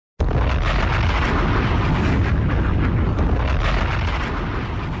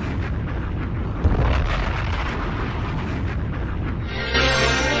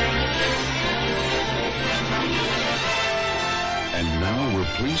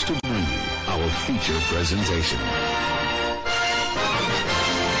pleased to bring you our feature presentation.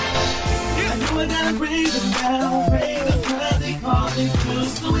 I know I gotta bring them down, cause they call it to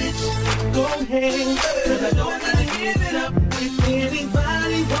switch. Go ahead, cause I know I gotta give it up. If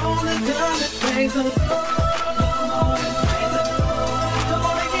anybody wanna come and praise the Lord, come on and praise the Lord. Come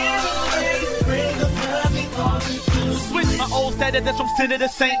on and give them praise them, cause they call it to switch. My old status that's from sinner to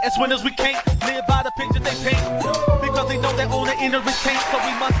saint. As winners we can't live by the picture they paint. Because they know they own the inner restraint. So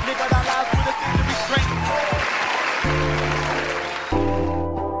we must live out our lives with a sense of restraint.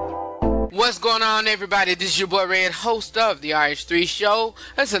 What's going on, everybody? This is your boy Red, host of the RH3 Show.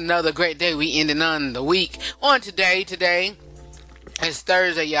 It's another great day. We ending on the week. On today, it's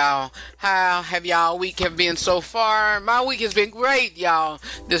Thursday, y'all. How have y'all week have been so far? My week has been great, y'all.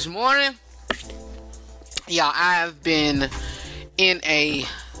 This morning, y'all, I've been in a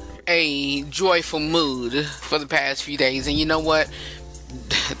joyful mood for the past few days, and you know what?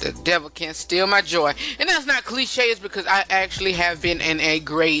 The devil can't steal my joy. And that's not cliche, it's because I actually have been in a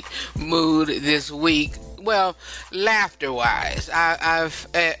great mood this week. Well, laughter-wise, I've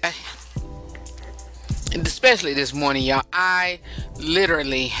especially this morning, y'all, I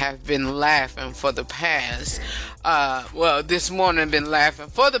literally have been laughing for the past, this morning I've been laughing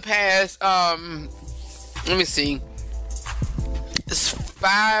for the past, let me see, it's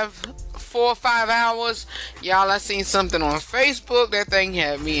 4 or 5 hours. Y'all, I seen something on Facebook. That thing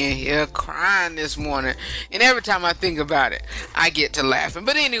had me in here crying this morning. And every time I think about it, I get to laughing.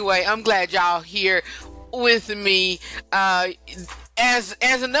 But anyway, I'm glad y'all here with me as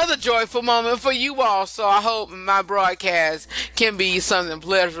another joyful moment for you all. So I hope my broadcast can be something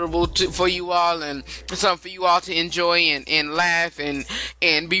pleasurable for you all, and something for you all to enjoy and laugh and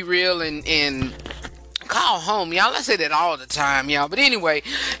be real and call home, y'all. I say that all the time, y'all. But anyway,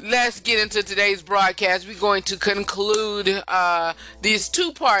 let's get into today's broadcast. We're going to conclude this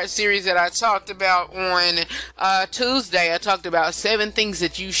two-part series that I talked about on Tuesday. I talked about 7 things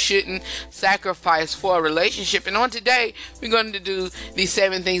that you shouldn't sacrifice for a relationship. And on today, we're going to do the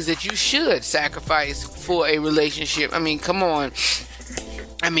 7 things that you should sacrifice for a relationship. I mean, come on.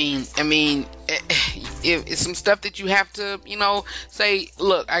 I mean, it's some stuff that you have to, say,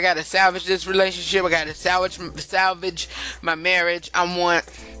 look, I got to salvage this relationship. I got to salvage my marriage. I want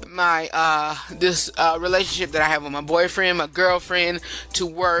my, this relationship that I have with my boyfriend, my girlfriend to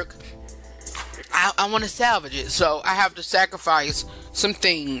work. I want to salvage it. So I have to sacrifice some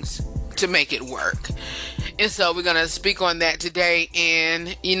things to make it work. And so we're going to speak on that today. And,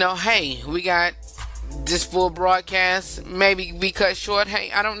 hey, we got this full broadcast maybe be cut short.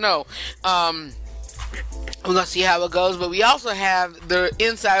 Hey, I don't know. We're gonna see how it goes, but we also have the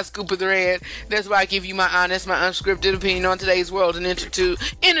inside scoop of the Red. That's why I give you my honest, my unscripted opinion on today's world and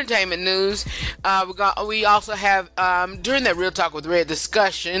entertainment news. We also have during that Real Talk with Red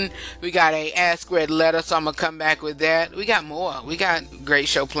discussion, we got a Ask Red letter, so I'm gonna come back with that. We got more. We got a great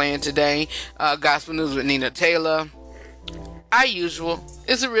show playing today. Gospel news with Nina Taylor. Our usual.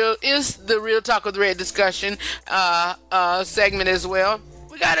 It's the Real Talk with Red discussion segment as well.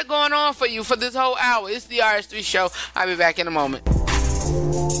 We got it going on for you for this whole hour. It's the RH3 Show. I'll be back in a moment.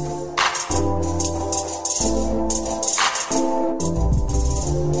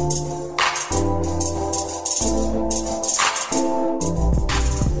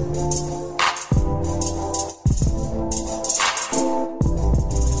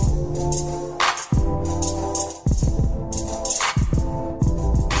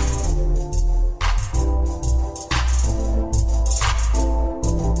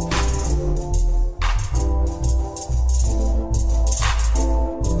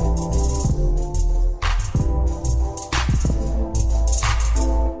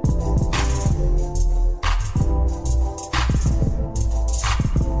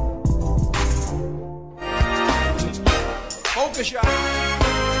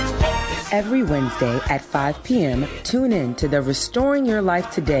 Every Wednesday at 5 p.m., tune in to the Restoring Your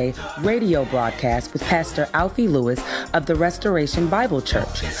Life Today radio broadcast with Pastor Alfie Lewis of the Restoration Bible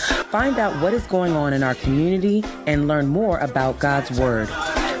Church. Find out what is going on in our community and learn more about God's Word.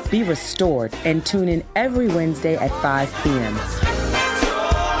 Be restored and tune in every Wednesday at 5 p.m.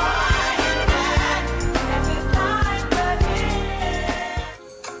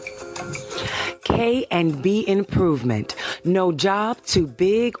 K&B Improvement. No job too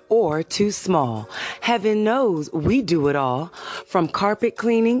big or too small. Heaven knows we do it all. From carpet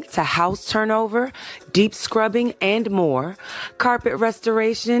cleaning to house turnover, deep scrubbing, and more. Carpet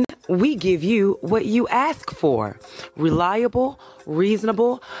restoration, We give you what you ask for. Reliable,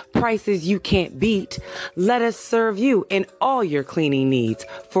 reasonable, prices you can't beat. Let us serve you in all your cleaning needs,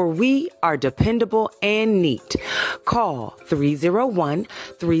 for we are dependable and neat. Call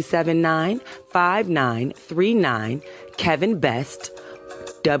 301-379-5939. Kevin Best,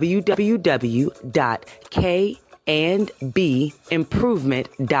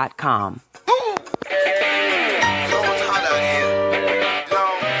 www.kandbimprovement.com.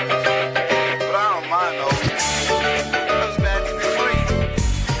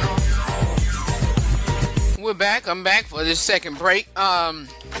 We're back. I'm back for this second break.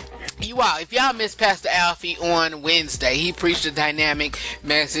 If y'all missed Pastor Alfie on Wednesday, he preached a dynamic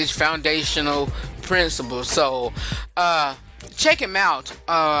message, foundational principles. So, check him out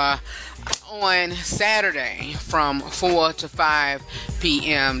on Saturday from 4 to 5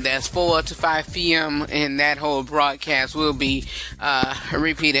 p.m. That's 4 to 5 p.m. and that whole broadcast will be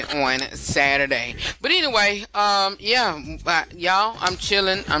repeated on Saturday. But anyway, y'all, I'm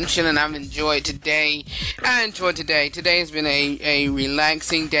chilling. I've enjoyed today. Today's been a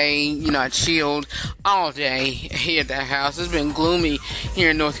relaxing day. I chilled all day here at the house. It's been gloomy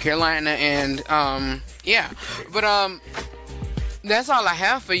here in North Carolina, and that's all I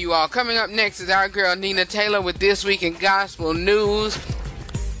have for you all. Coming up next is our girl Nina Taylor with This Week in Gospel News.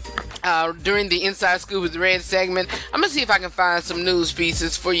 During the Inside Scoop with Red segment, I'm going to see if I can find some news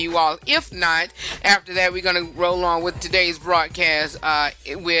pieces for you all. If not, after that, we're going to roll on with today's broadcast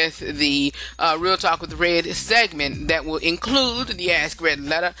with the Real Talk with Red segment that will include the Ask Red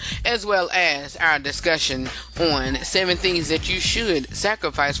letter, as well as our discussion on 7 things that you should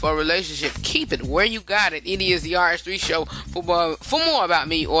sacrifice for a relationship. Keep it where you got it. It is the RH3 Show. For more about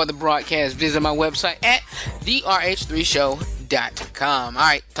me or the broadcast, visit my website at therh3show.com. All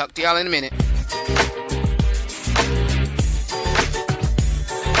right, talk to y'all in a minute.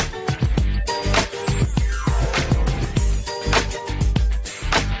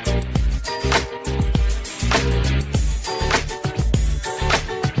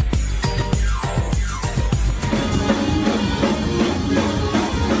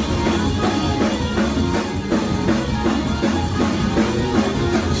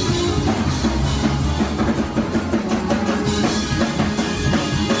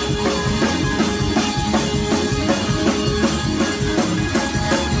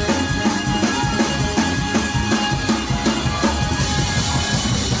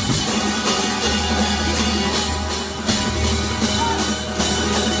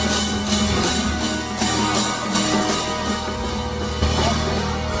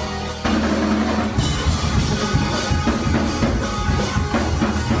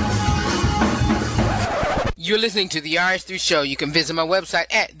 You're listening to The RH3 Show. You can visit my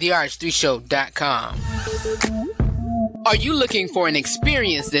website at therh3show.com. Are you looking for an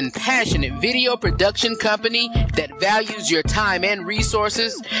experienced and passionate video production company that values your time and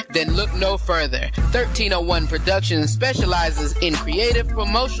resources? Then look no further. 1301 Productions specializes in creative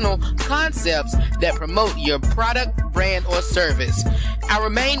promotional concepts that promote your product, brand, or service. Our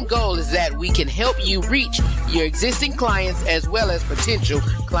main goal is that we can help you reach your existing clients as well as potential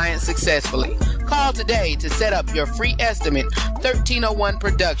clients successfully. Call today to set up your free estimate. 1301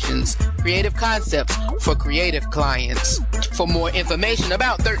 Productions, creative concepts for creative clients. For more information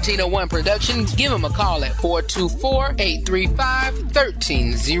about 1301 Productions, give them a call at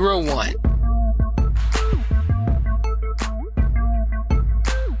 424-835-1301.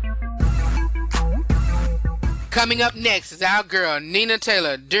 Coming up next is our girl Nina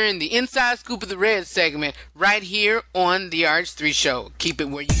Taylor during the Inside Scoop of the Red segment right here on the RH3 Show. Keep it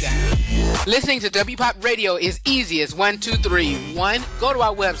where you got it. Listening to WPOP Radio is easy as 1, 2, 3. 1, go to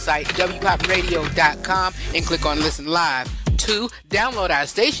our website, wpopradio.com, and click on Listen Live. 2, download our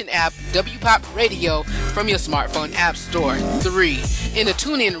station app, WPOP Radio, from your smartphone app store. 3, in the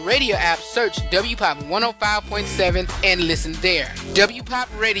TuneIn Radio app, search WPOP 105.7 and listen there. WPOP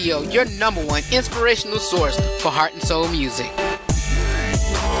Radio, your number one inspirational source for heart and soul music.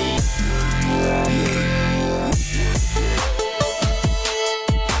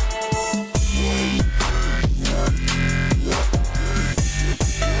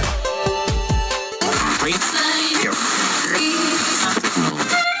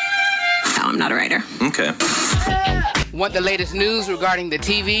 I'm not a writer. Okay. Want the latest news regarding the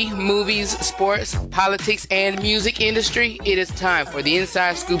TV, movies, sports, politics, and music industry? It is time for the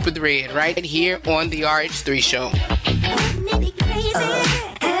Inside Scoop with Red right here on the RH3 Show.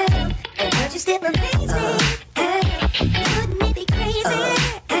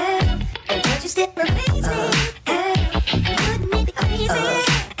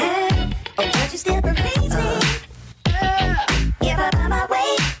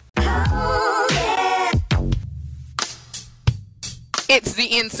 It's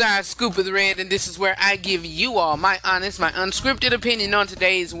the inside scoop of the Red, and this is where I give you all my honest, my unscripted opinion on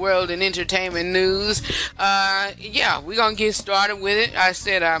today's world and entertainment news. Yeah, we're gonna get started with it. I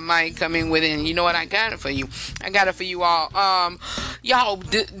said I might come in with it, and you know what? I got it for you. I got it for you all. Y'all,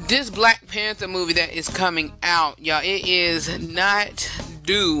 this Black Panther movie that is coming out, y'all, it is not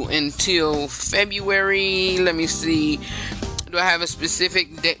due until February. Let me see. Do I have a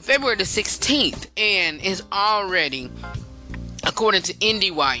specific date? February the 16th, and it's already, according to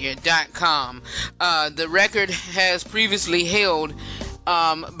IndieWire.com, the record has previously held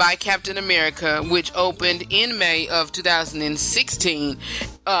by Captain America, which opened in May of 2016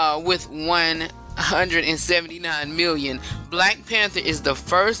 with 179 million. Black Panther is the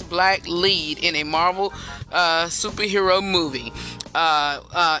first black lead in a Marvel superhero movie.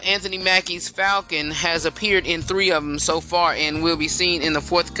 Anthony Mackie's Falcon has appeared in 3 of them so far and will be seen in the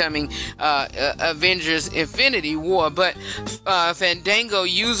forthcoming Avengers Infinity War. But Fandango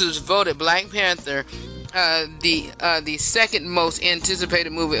users voted Black Panther the second most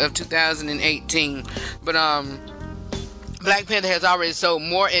anticipated movie of 2018. But Black Panther has already sold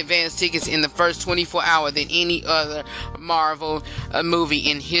more advance tickets in the first 24 hours than any other Marvel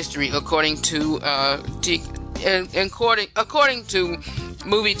movie in history, according to according to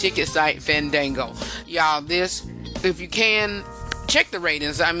movie ticket site Fandango. Y'all, this, if you can, check the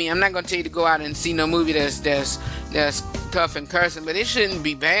ratings. I mean, I'm not gonna tell you to go out and see no movie that's tough and cursing, but it shouldn't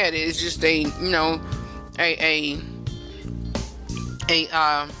be bad. It's just a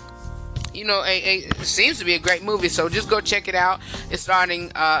seems to be a great movie, so just go check it out. It's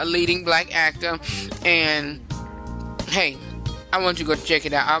starting a leading black actor, and hey, I want you to go check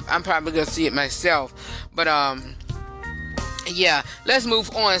it out. I'm probably gonna see it myself, but yeah, let's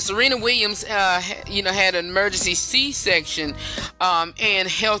move on. Serena Williams, had an emergency C-section and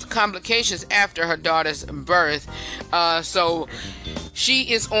health complications after her daughter's birth. So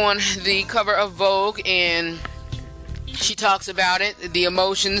she is on the cover of Vogue, and she talks about it. The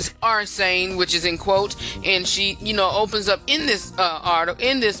emotions are insane, which is in quote, and she, opens up in this article,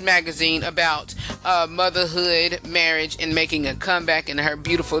 in this magazine, about motherhood, marriage, and making a comeback. And her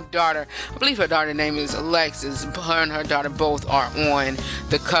beautiful daughter, I believe her daughter's name is Alexis. Her and her daughter both are on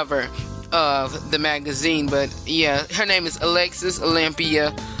the cover of the magazine. But yeah, her name is Alexis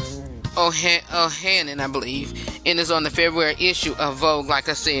Olympia Ohanan, I believe, and is on the February issue of Vogue, like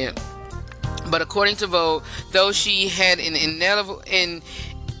I said. But according to Vogue, though she had an inevitable,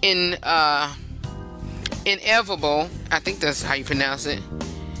 I think that's how you pronounce it,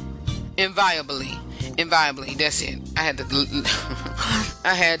 inviolably, that's it. I had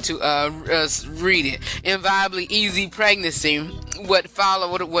to read it. Inviolably easy pregnancy. What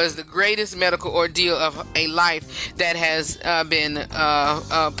followed was the greatest medical ordeal of a life that has been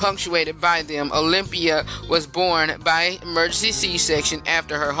punctuated by them. Olympia was born by emergency C-section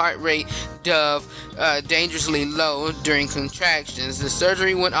after her heart rate dove dangerously low during contractions. The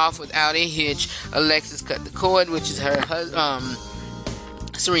surgery went off without a hitch. Alexis cut the cord, which is her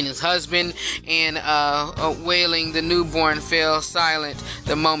Serena's husband, and wailing, the newborn fell silent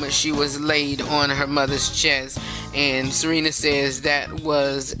the moment she was laid on her mother's chest. And Serena says that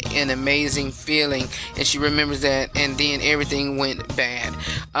was an amazing feeling, and she remembers that, and then everything went bad.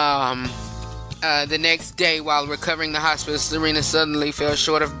 The next day, while recovering in the hospital, Serena suddenly fell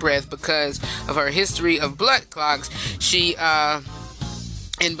short of breath because of her history of blood clots. She was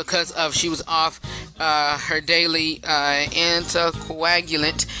off her daily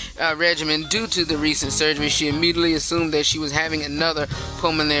anticoagulant regimen due to the recent surgery. She immediately assumed that she was having another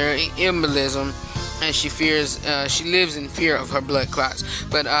pulmonary embolism, and she lives in fear of her blood clots.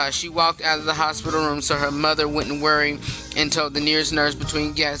 But she walked out of the hospital room so her mother wouldn't worry, and told the nearest nurse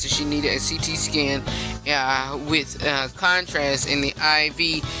between gaps that she needed a CT scan with contrast in the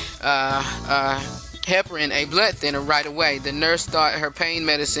IV heparin, a blood thinner, right away. The nurse thought her pain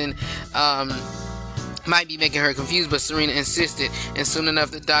medicine might be making her confused, but Serena insisted, and soon enough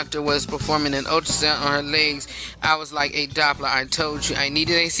the doctor was performing an ultrasound on her legs. I was like a Doppler. I told you I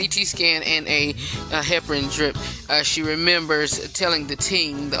needed a CT scan and a heparin drip. She remembers telling the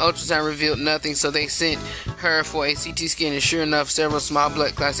team. The ultrasound revealed nothing, so they sent her for a CT scan, and sure enough, several small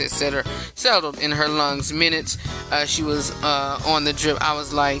blood clots, etc., settled in her lungs. Minutes she was on the drip, I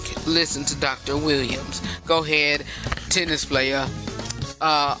was like, listen to Dr. Williams. Go ahead, tennis player.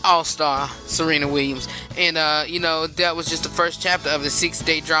 All-star Serena Williams. And that was just the first chapter of the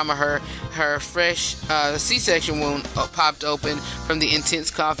 6-day drama. Her fresh C-section wound popped open from the intense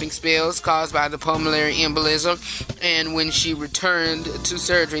coughing spells caused by the pulmonary embolism, and when she returned to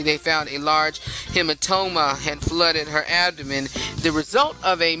surgery, they found a large hematoma had flooded her abdomen, the result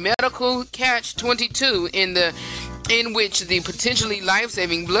of a medical catch-22 in the in which the potentially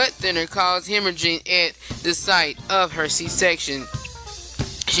life-saving blood thinner caused hemorrhaging at the site of her C-section.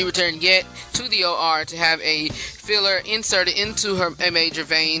 She returned yet to the OR to have a filler inserted into a major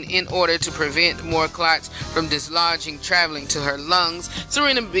vein in order to prevent more clots from dislodging, traveling to her lungs.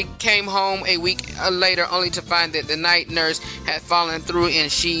 Serena came home a week later only to find that the night nurse had fallen through,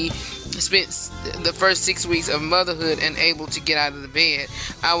 and she spent the first 6 weeks of motherhood unable to get out of the bed.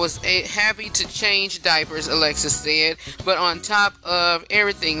 I was happy to change diapers, Alexis said, but on top of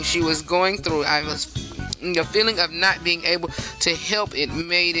everything she was going through, the feeling of not being able to help it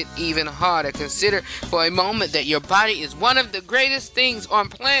made it even harder. Consider for a moment that your body is one of the greatest things on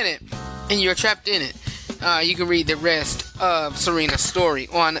planet and you're trapped in it. You can read the rest of Serena's story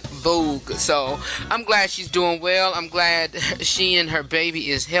on Vogue. So I'm glad she's doing well. I'm glad she and her baby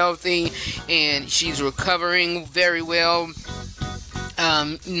is healthy and she's recovering very well.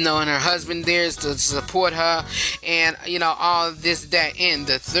 And her husband there is to support her, and all this, that, and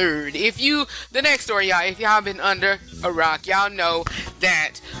the third. The next story, y'all, if y'all been under a rock, y'all know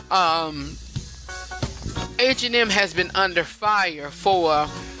that H&M has been under fire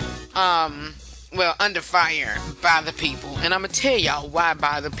under fire by the people, and I'm gonna tell y'all why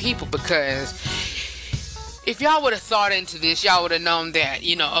by the people, because if y'all would have thought into this, y'all would have known that,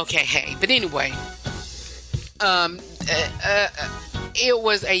 but anyway, it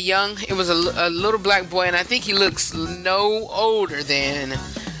was a little black boy, and I think he looks no older than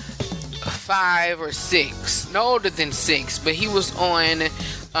 5 or 6, no older than 6, but he was on,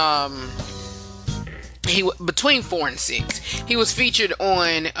 between 4 and 6. He was featured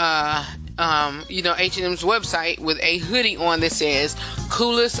on, H&M's website with a hoodie on that says,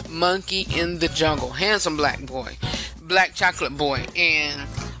 "Coolest monkey in the jungle." Handsome black chocolate boy, and,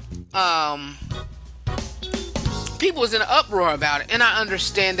 people was in an uproar about it, and I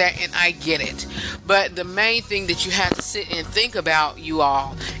understand that and I get it. But the main thing that you have to sit and think about, you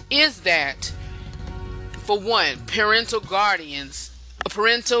all, is that, for one,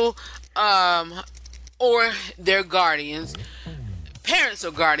 or their guardians, parents or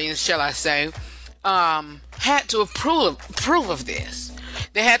guardians, shall I say, had to approve of this.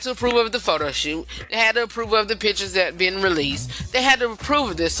 They had to approve of the photo shoot. They had to approve of the pictures that had been released. They had to approve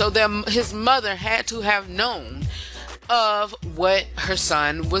of this, so his mother had to have known of what her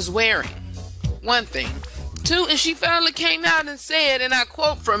son was wearing. One thing. 2, and she finally came out and said, and I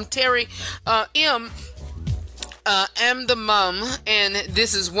quote from Terry M., "I'm the mom, and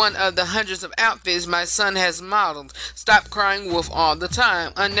this is one of the hundreds of outfits my son has modeled. Stop crying wolf all the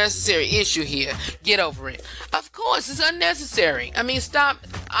time. Unnecessary issue here. Get over it." Of course, it's unnecessary. I mean, stop.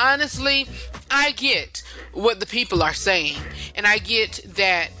 Honestly, I get what the people are saying, and I get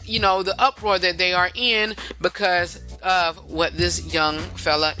that, the uproar that they are in because of what this young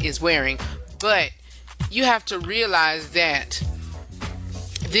fella is wearing. But you have to realize that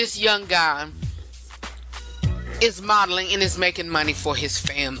this young guy is modeling and is making money for his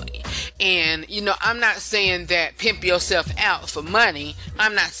family. And, I'm not saying that pimp yourself out for money.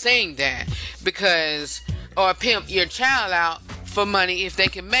 I'm not saying that, or pimp your child out for money if they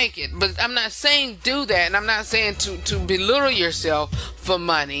can make it. But I'm not saying do that, and I'm not saying to belittle yourself for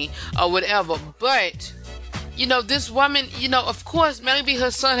money or whatever. But this woman, of course, maybe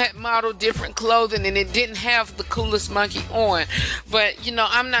her son had modeled different clothing and it didn't have the coolest monkey on. But,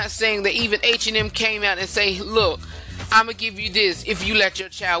 I'm not saying that even H&M came out and say, "Look, I'm going to give you this if you let your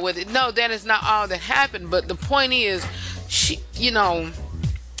child with it." No, that is not all that happened. But the point is, she,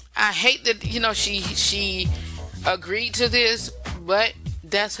 I hate that, she agreed to this, but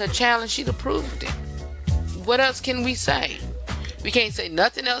that's her child and she approved it. What else can we say? We can't say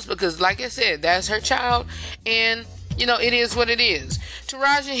nothing else because, like I said, that's her child, and, it is what it is.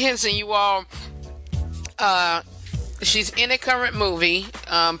 Taraji Henson, you all, she's in a current movie,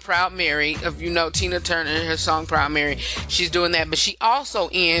 Proud Mary, of, Tina Turner, her song Proud Mary. She's doing that, but she also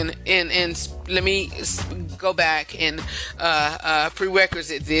in let me go back and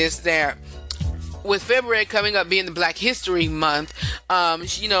prerequisite this, that with February coming up being the Black History Month,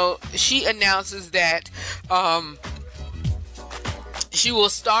 she announces that, she will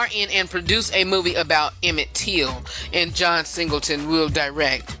star in and produce a movie about Emmett Till, and John Singleton will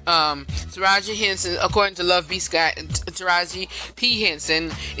direct. Taraji Henson, according to Love B. Scott, Taraji P.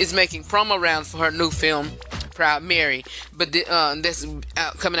 Henson is making promo rounds for her new film, Proud Mary, but that's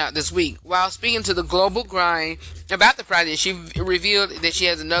coming out this week. While speaking to the Global Grind about the project, she revealed that she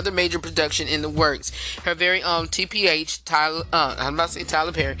has another major production in the works. Her very own TPH, I'm about to say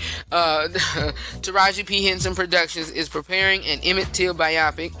Tyler Perry, Taraji P. Henson Productions is preparing an Emmett Till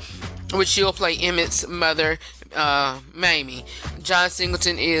biopic, which she'll play Emmett's mother, Mamie. John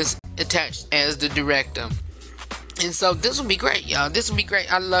Singleton is attached as the director. And so this will be great, y'all. This will be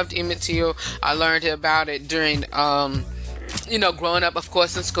great. I loved Emmett Till. I learned about it during, growing up, of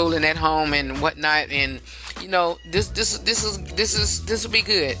course, in school and at home and whatnot. And this will be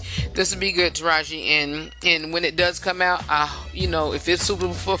good. This will be good, Taraji. And when it does come out, if it's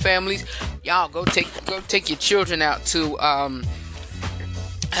suitable for families, y'all go take your children out to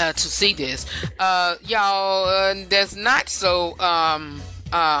see this. That's not so.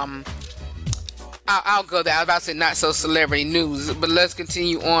 I'll go there. I was about to say not so celebrity news, but let's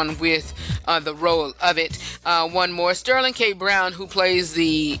continue on with the role of it. One more, Sterling K. Brown, who plays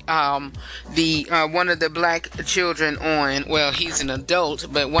the one of the black children on. Well, he's an adult,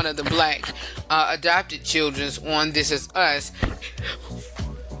 but one of the black adopted children's on This Is Us.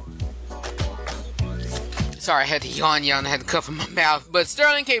 Sorry, I had to yawn. I had to cover my mouth. But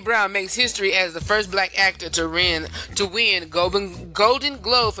Sterling K. Brown makes history as the first black actor to win Golden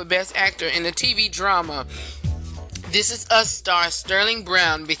Globe for Best Actor in a TV drama. This Is Us star Sterling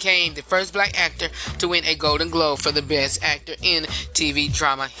Brown became the first black actor to win a Golden Globe for the Best Actor in TV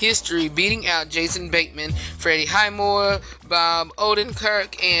Drama history, beating out Jason Bateman, Freddie Highmore, Bob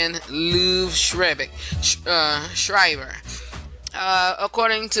Odenkirk, and Liev Schreiber.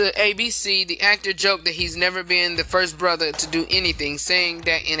 According to ABC, the actor joked that he's never been the first brother to do anything, saying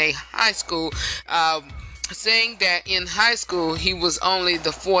that in high school he was only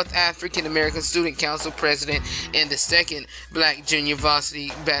the fourth African American Student Council president and the second black junior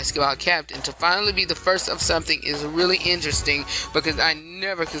varsity basketball captain. To finally be the first of something is really interesting because I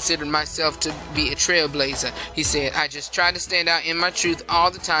never considered myself to be a trailblazer. He said, I just try to stand out in my truth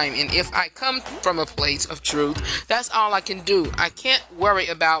all the time, and if I come from a place of truth, that's all I can do. I can't worry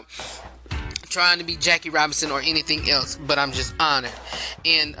about trying to be Jackie Robinson or anything else, but I'm just honored.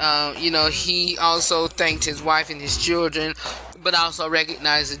 And he also thanked his wife and his children, but also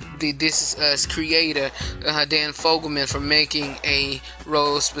recognized the This Is Us creator, Dan Fogelman, for making a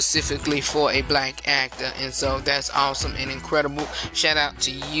role specifically for a black actor. And so that's awesome and incredible. Shout out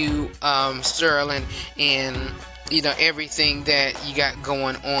to you, Sterling, and everything that you got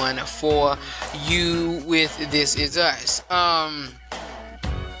going on for you with This Is Us.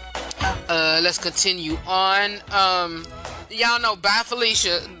 Let's continue on. Y'all know Bye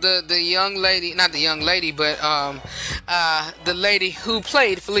Felicia, the young lady, not the young lady, but the lady who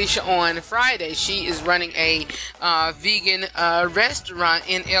played Felicia on Friday. She is running a vegan restaurant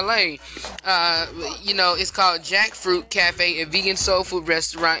in LA. It's called Jackfruit Cafe, a vegan soul food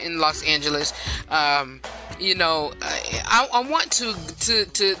restaurant in Los Angeles. I want to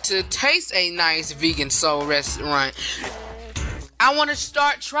taste a nice vegan soul restaurant. I want to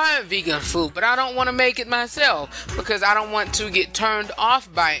start trying vegan food, but I don't want to make it myself because I don't want to get turned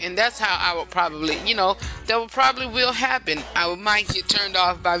off by it. And that's how I would probably, that will happen. I might get turned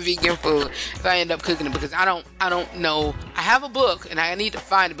off by vegan food if I end up cooking it because I don't know. I have a book and I need to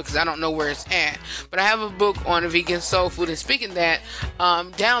find it because I don't know where it's at. But I have a book on vegan soul food. And speaking of that,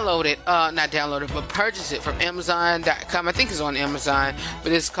 but purchase it from Amazon.com. I think it's on Amazon,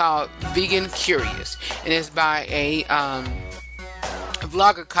 but it's called Vegan Curious. And it's by a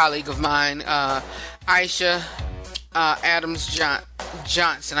vlogger colleague of mine, Aisha Adams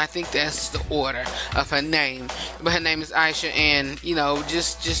Johnson. I think that's the order of her name, but her name is Aisha, and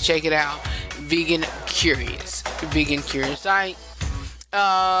just check it out. Vegan Curious. All right.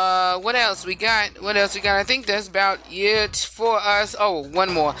 What else we got? I think that's about it for us. Oh,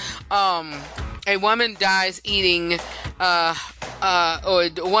 one more. A woman dies a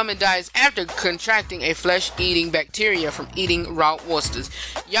woman dies after contracting a flesh-eating bacteria from eating raw oysters.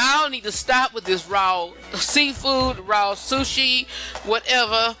 Y'all need to stop with this raw seafood, raw sushi,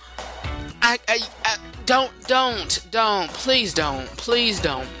 whatever. Please don't.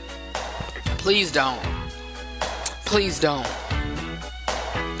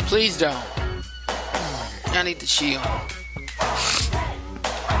 I need to chill.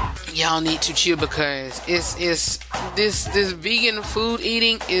 Y'all need to chill because this vegan food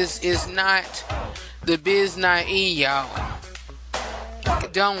eating is not the biz naive, y'all.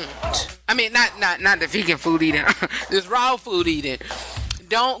 Don't. I mean, not the vegan food eating. This raw food eating.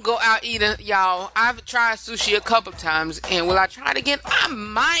 Don't go out eating, y'all. I've tried sushi a couple times, and will I try it again? I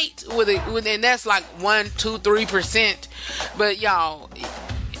might with it, and that's like 1, 2, 3%. But y'all,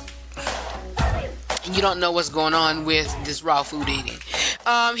 you don't know what's going on with this raw food eating.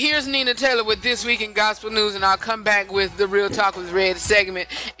 Here's Nina Taylor with This Week in Gospel News, and I'll come back with the Real Talk with Red segment.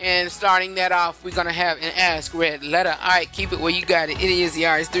 And starting that off, we're going to have an Ask Red letter. All right, keep it where you got it. It is the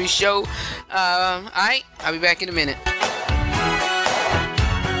RS3 show. All right, I'll be back in a minute.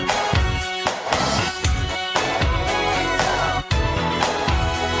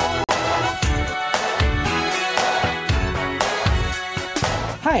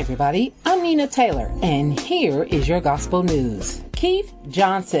 Hi everybody, I'm Nina Taylor, and here is your gospel news. Keith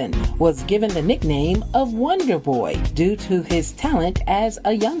Johnson was given the nickname of Wonder Boy due to his talent as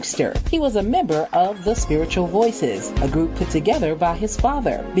a youngster. He was a member of the Spiritual Voices, a group put together by his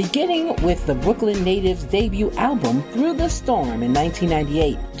father. Beginning with the Brooklyn Natives' debut album, Through the Storm, in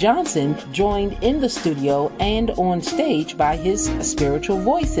 1998, Johnson joined in the studio and on stage by his Spiritual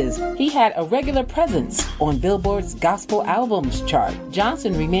Voices. He had a regular presence on Billboard's Gospel Albums chart.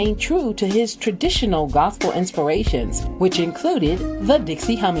 Johnson remained true to his traditional gospel inspirations, which included the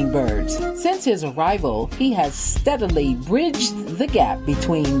Dixie Hummingbirds. Since his arrival, he has steadily bridged the gap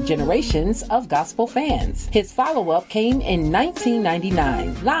between generations of gospel fans. His follow-up came in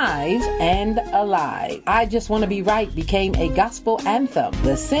 1999, Live and Alive. I Just Want to Be Right became a gospel anthem.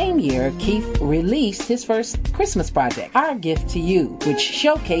 The same year, Keith released his first Christmas project, Our Gift to You, which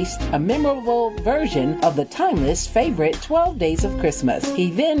showcased a memorable version of the timeless favorite 12 Days of Christmas. He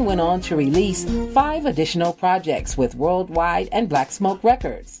then went on to release 5 additional projects with Worldwide and Black Smoke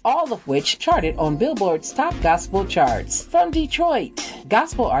Records, all of which charted on Billboard's top gospel charts. From Detroit,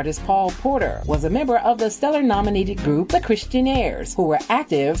 gospel artist Paul Porter was a member of the Stellar-nominated group The Christianaires, who were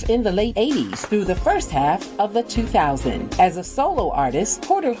active in the late 80s through the first half of the 2000s. As a solo artist,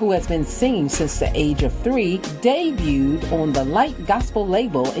 Porter, who has been singing since the age of 3, debuted on the Light Gospel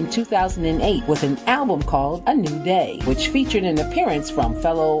label in 2008 with an album called A New Day, which featured an appearance from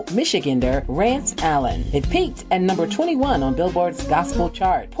fellow Michigander Rance Allen. It peaked at number 21 on Billboard's gospel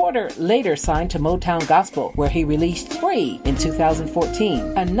chart. Porter later signed to Motown Gospel, where he released Free in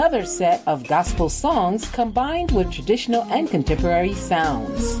 2014, another set of gospel songs combined with traditional and contemporary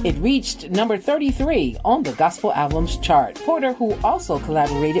sounds. It reached number 33 on the Gospel Albums chart. Porter, who also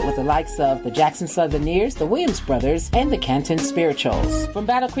collaborated with the likes of the Jackson Southerneers, the Williams Brothers, and the Canton Spirituals. From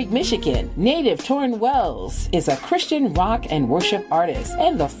Battle Creek, Michigan, native Torrin Wells is a Christian rock and worship artist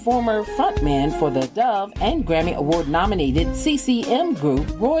and the former frontman for the Dove and Grammy Award-nominated CCM group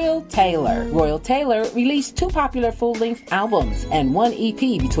Royal Taylor. Royal Taylor released 2 popular full-length albums and 1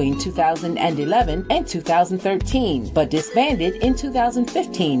 EP between 2011 and 2013, but disbanded in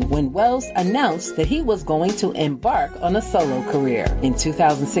 2015 when Wells announced that he was going to embark on a solo career. In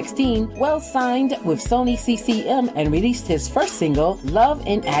 2016, Wells signed with Sony CCM and released his first single, Love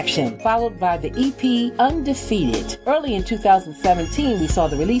in Action, followed by the EP Undefeated. Early in 2017, we saw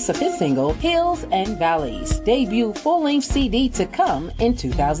the release of his single, Hills and Valleys, debut full-length CD to come in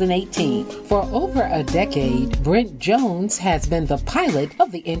 2018. For over a decade, Brent Jones has been the pilot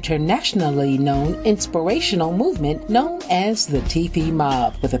of the internationally known inspirational movement known as the TP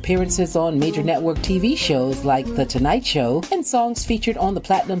Mob, with appearances on major network TV shows like The Tonight Show and songs featured on the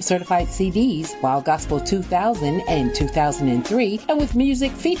Platinum Certified CDs, Wild Gospel 2000 and 2003, and with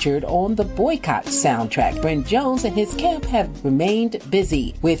music featured on the Boycott soundtrack. Brent Jones and his camp have remained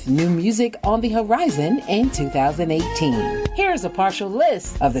busy, with new music on the horizon in 2018. Here's a partial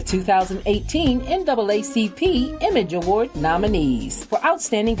list of the 2018 NAACP Image Award nominees. For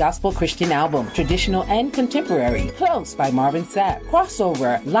Outstanding Gospel Christian Album, Traditional and Contemporary, Close by Marvin Sapp.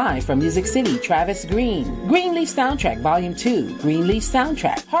 Crossover, Live from Music City, Travis Green. Greenleaf Soundtrack, Volume 2, Greenleaf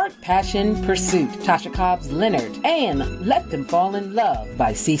Soundtrack. Heart, Passion, Pursuit, Tasha Cobbs Leonard. And Let Them Fall in Love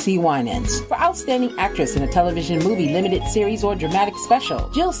by CeCe Winans. For Outstanding Actress in a Television Movie, Limited Series, or Dramatic Special,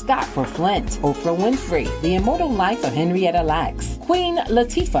 Jill Scott for Flint. Oprah Winfrey, The Immortal Life of Henrietta Lacks. Queen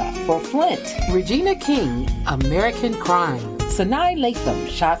Latifah for Flint. Regina King, American Crime. Sanaa Lathan,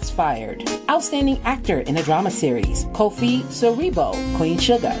 Shots Fired. Outstanding Actor in a Drama Series, Kofi Siriboe, Queen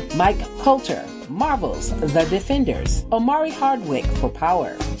Sugar. Mike Colter, Marvel's The Defenders. Omari Hardwick for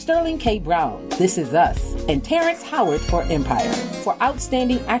Power. Sterling K. Brown, This Is Us. And Terrence Howard for Empire. For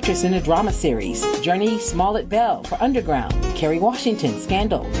Outstanding Actress in a Drama Series, Journey Smollett Bell for Underground. Kerry Washington,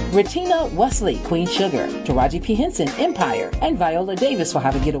 Scandal. Retina Wesley, Queen Sugar. Taraji P. Henson, Empire. And Viola Davis for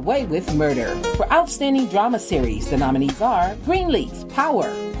How to Get Away with Murder. For Outstanding Drama Series, the nominees are Greenleaf,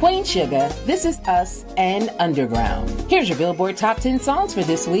 Power, Queen Sugar, This Is Us, and Underground. Here's your Billboard Top 10 songs for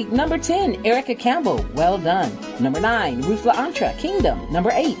this week. Number 10, Erica Campbell, Well Done. Number 9, Ruth LaAntra, Kingdom. Number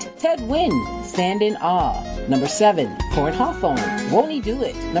 8, Ted Wynn, Stand in Awe. Number 7, Corin Hawthorne, Won't He Do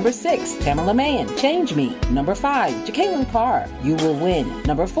It. Number 6, Tamela Mann, Change Me. Number 5, Jacqueline Carr, You Will Win.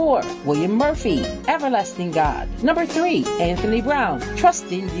 Number 4, William Murphy, Everlasting God. Number 3, Anthony Brown,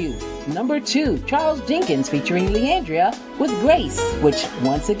 Trust in You. Number 2, Charles Jenkins featuring Leandria with Grace, which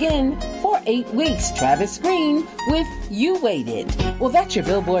once again, for 8 weeks, Travis Green with You Waited. Well, that's your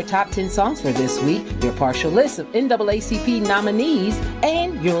Billboard Top 10 songs for this week, your partial list of NAACP nominees,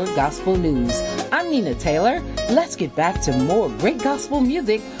 and your gospel news. I'm Nina Taylor. Let's get back to more great gospel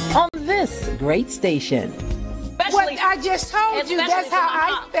music on this great station. what I just told you. That's how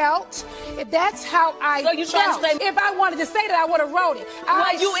I felt. That's how I so you felt. If I wanted to say that, I would have wrote it.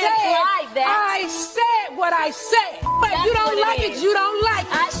 Well, you implied that. I said what I said. But if you don't like it, you don't like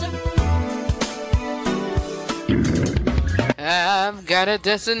it. I've got a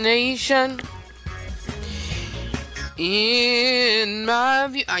destination in my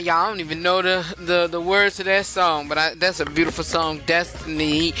view. Y'all don't even know the words to that song, but that's a beautiful song.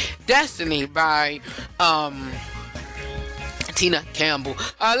 Destiny by Tina Campbell.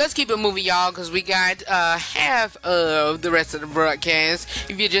 Let's keep it moving, y'all, because we got half of the rest of the broadcast.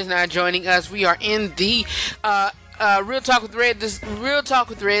 If you're just not joining us, we are in the Real Talk with Red, this Real Talk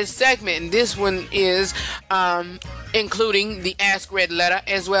with Red segment, and this one is including the Ask Red letter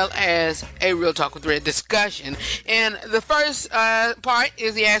as well as a Real Talk with Red discussion. And the first part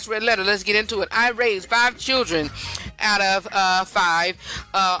is the Ask Red letter. Let's get into it. I raised 5 children out of 5.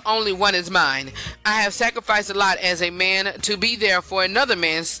 Only one is mine. I have sacrificed a lot as a man to be there for another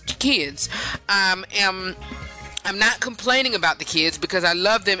man's kids. I'm not complaining about the kids because I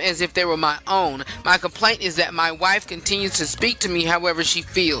love them as if they were my own. My complaint is that my wife continues to speak to me however she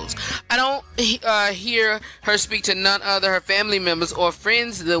feels. I don't hear her speak to none other her family members or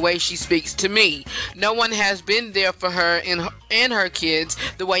friends the way she speaks to me. No one has been there for her and her kids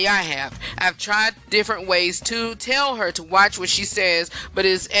the way I have. I've tried different ways to tell her to watch what she says, but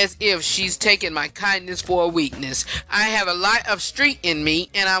it's as if she's taken my kindness for a weakness. I have a lot of street in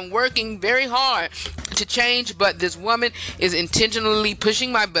me and I'm working very hard to change, but this woman is intentionally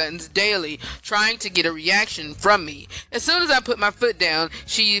pushing my buttons daily, trying to get a reaction from me. As soon as I put my foot down,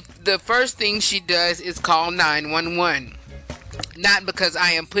 the first thing she does is call 911. Not because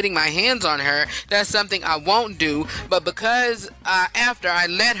I am putting my hands on her, that's something I won't do, but because after I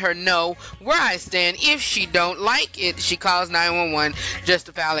let her know where I stand, if she don't like it, she calls 911 just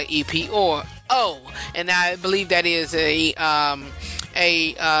to file an EP or O. And I believe that is a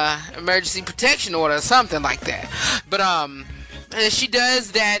emergency protection order or something like that. But and she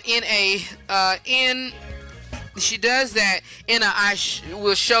does that in a I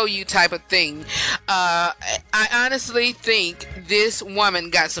will show you type of thing. I honestly think this woman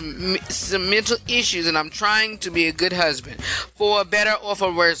got some mental issues, and I'm trying to be a good husband, for better or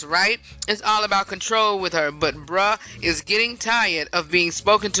for worse, right? It's all about control with her, but bruh is getting tired of being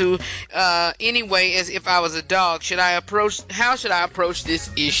spoken to anyway as if I was a dog. How should I approach this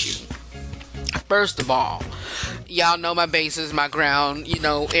issue? First of all, y'all know my basis, my ground,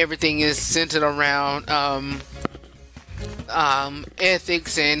 everything is centered around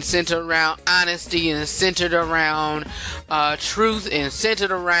ethics and centered around honesty and centered around truth and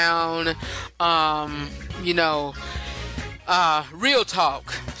centered around real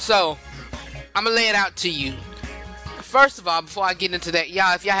talk. So I'm gonna lay it out to you. First of all, before I get into that,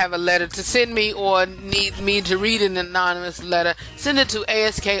 y'all, if y'all have a letter to send me or need me to read an anonymous letter, send it to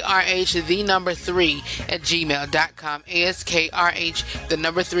askrh3@gmail.com.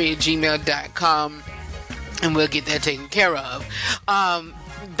 askrh3@gmail.com. And we'll get that taken care of.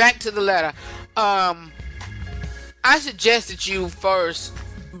 Back to the letter. I suggest that you first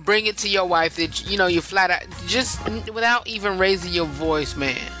bring it to your wife that, you flat out, just without even raising your voice,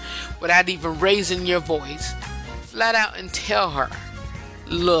 man. Without even raising your voice. Flat out and tell her,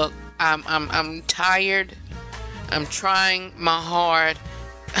 look, I'm tired. I'm trying my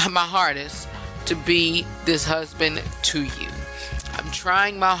hardest to be this husband to you. I'm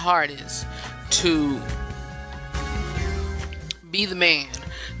trying my hardest to be the man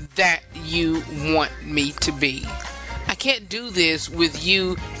that you want me to be. I can't do this with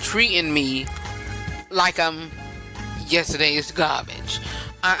you treating me like I'm yesterday's garbage.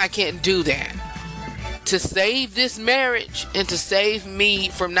 I can't do that. To save this marriage and to save me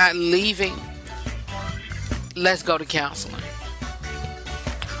from not leaving, let's go to counseling.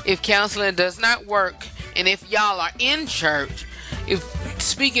 If counseling does not work, and if y'all are in church, if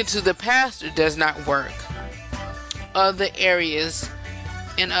speaking to the pastor does not work, other areas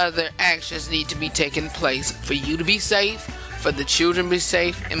and other actions need to be taken place for you to be safe, for the children to be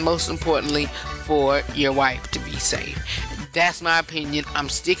safe, and most importantly, for your wife to be safe. That's my opinion. I'm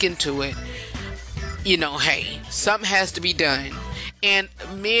sticking to it. Hey, something has to be done. And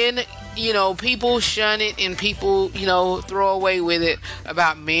men, people shun it and people, throw away with it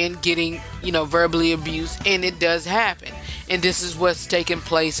about men getting, verbally abused. And it does happen. And this is what's taking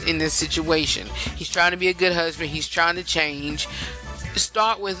place in this situation. He's trying to be a good husband. He's trying to change.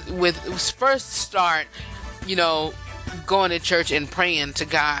 Start going to church and praying to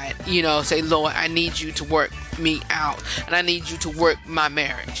God. Say, Lord, I need you to work me out. And I need you to work my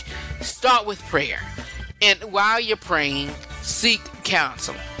marriage. Start with prayer. And while you're praying, seek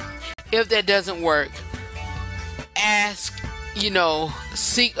counsel. If that doesn't work, ask,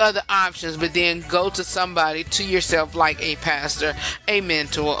 seek other options, but then go to somebody, to yourself, like a pastor, a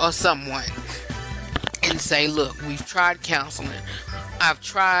mentor, or someone, and say, look, we've tried counseling. I've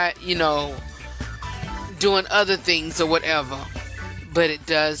tried, doing other things or whatever, but it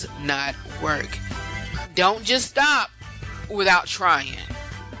does not work. Don't just stop without trying.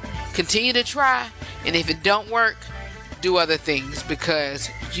 Continue to try, and if it don't work, do other things, because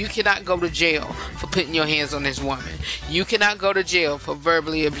you cannot go to jail for putting your hands on this woman. You cannot go to jail for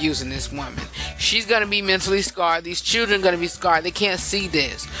verbally abusing this woman. She's going to be mentally scarred. These children are going to be scarred. They can't see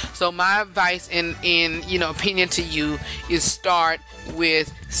this. So my advice and opinion to you is start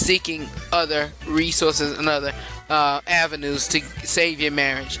with seeking other resources and other avenues to save your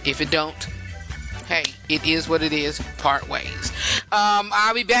marriage. If it don't, hey, it is what it is. Part ways.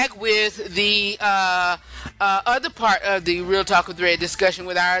 I'll be back with the other part of the Real Talk with Red discussion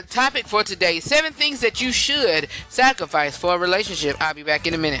with our topic for today: 7 things that you should sacrifice for a relationship. I'll be back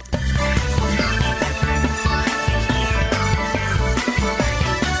in a minute.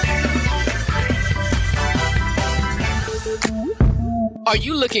 Are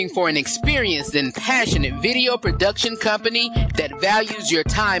you looking for an experienced and passionate video production company that values your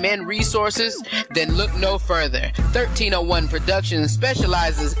time and resources? Then look no further. 1301 Productions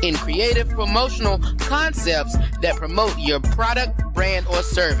specializes in creative promotional concepts that promote your product, brand, or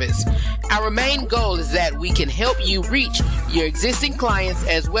service. Our main goal is that we can help you reach your existing clients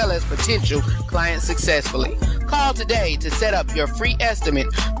as well as potential clients successfully. Call today to set up your free estimate.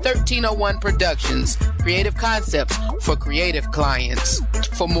 1301 Productions, creative concepts for creative clients.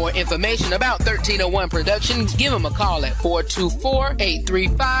 For more information about 1301 Productions, give them a call at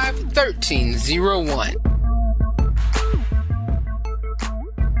 424-835-1301.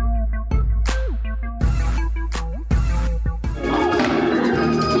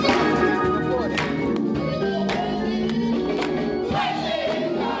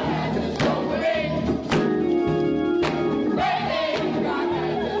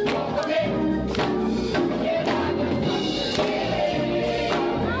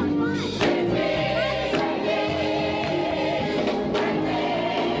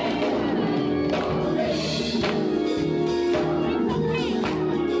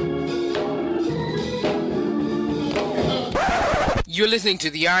 You're listening to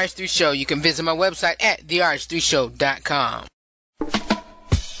The RH3 Show. You can visit my website at therh3show.com.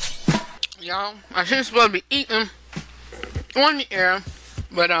 Y'all, I shouldn't supposed to be eating on the air,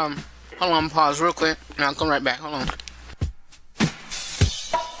 but hold on, pause real quick, and I'll come right back. Hold on.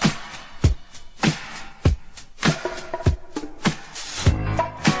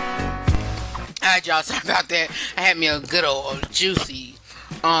 Alright, y'all, sorry about that. I had me a good old juicy,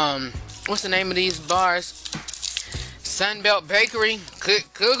 what's the name of these bars? Sunbelt Bakery,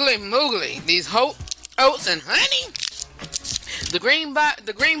 Googly Moogly. These oats and honey. The green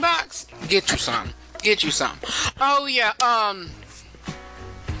box. Get you some. Oh yeah.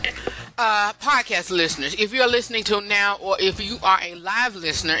 Podcast listeners, if you're listening to now, or if you are a live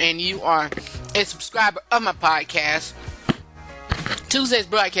listener and you are a subscriber of my podcast, Tuesday's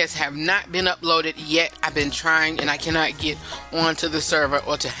broadcasts have not been uploaded yet. I've been trying and I cannot get onto the server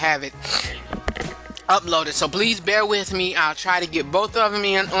or to have it uploaded, so please bear with me. I'll try to get both of them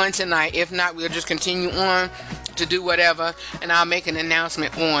on tonight. If not, we'll just continue on to do whatever, and I'll make an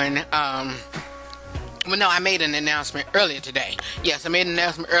announcement on I made an announcement earlier today. Yes, I made an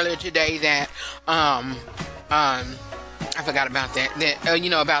announcement earlier today that I forgot about that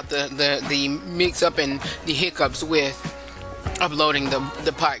about the mix up and the hiccups with uploading the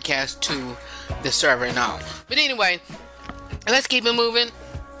podcast to the server and all. But anyway, let's keep it moving.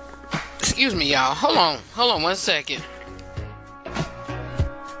 Excuse me, y'all. Hold on 1 second.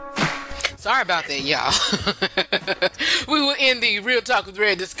 Sorry about that, y'all. We were in the Real Talk with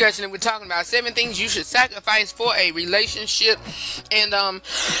Red discussion, and we're talking about 7 things you should sacrifice for a relationship. And I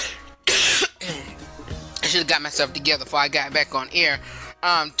should have got myself together before I got back on air.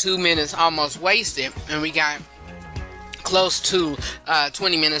 2 minutes almost wasted, and we got close to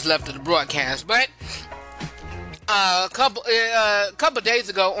 20 minutes left of the broadcast. But a couple days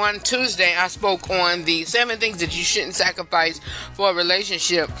ago on Tuesday, I spoke on the 7 things that you shouldn't sacrifice for a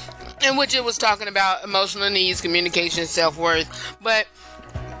relationship, in which it was talking about emotional needs, communication, self-worth. But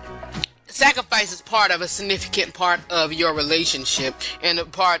sacrifice is part of a significant part of your relationship and a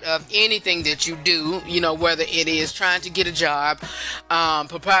part of anything that you do, whether it is trying to get a job,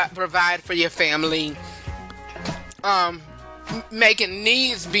 provide for your family, making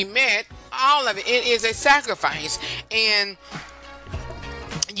needs be met. All of it is a sacrifice, and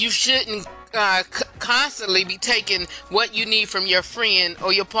you shouldn't constantly be taking what you need from your friend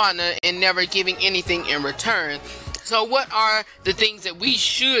or your partner and never giving anything in return. So what are the things that we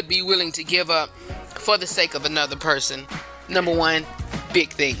should be willing to give up for the sake of another person? Number one, big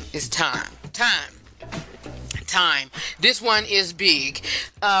thing is time. Time. This one is big.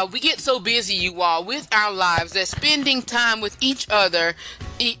 We get so busy, you all, with our lives that spending time with each other,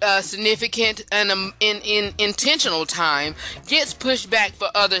 significant and in intentional time, gets pushed back for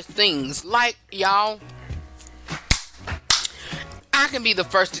other things. Like, y'all, I can be the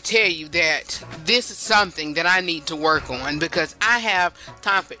first to tell you that this is something that I need to work on, because I have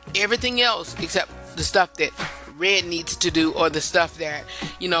time for everything else except the stuff that Red needs to do, or the stuff that,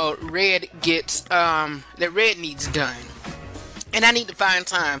 Red gets, that Red needs done. And I need to find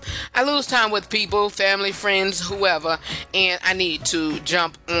time. I lose time with people, family, friends, whoever, and I need to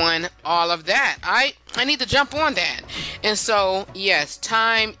jump on all of that. I need to jump on that. And so, yes,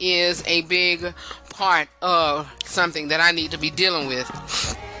 time is a big part of something that I need to be dealing with.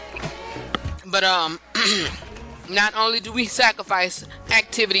 But, not only do we sacrifice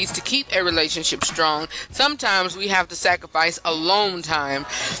activities to keep a relationship strong, sometimes we have to sacrifice alone time.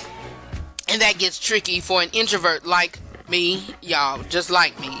 And that gets tricky for an introvert like me, y'all, just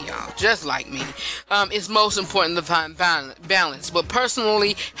like me. It's most important to find balance. But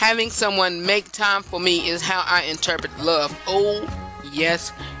personally, having someone make time for me is how I interpret love. Oh,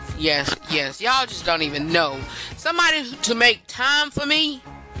 yes. Y'all just don't even know. Somebody to make time for me?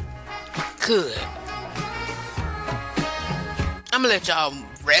 Good. I'm gonna let y'all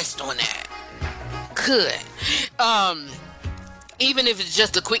rest on that. Could. Even if it's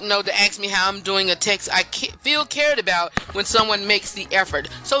just a quick note to ask me how I'm doing, a text I feel cared about when someone makes the effort.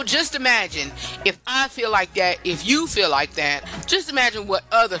 So just imagine, if I feel like that, if you feel like that, just imagine what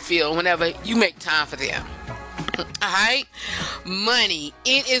others feel whenever you make time for them. Alright? Money.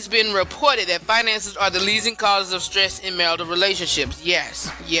 It has been reported that finances are the leading causes of stress in marital relationships. Yes.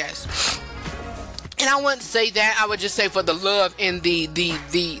 And I wouldn't say that. I would just say for the love and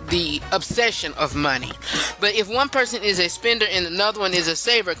the obsession of money. But if one person is a spender and another one is a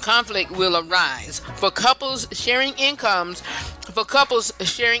saver, conflict will arise. For couples, sharing incomes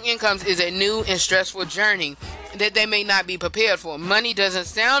is a new and stressful journey that they may not be prepared for. Money doesn't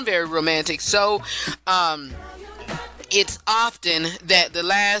sound very romantic, so it's often that the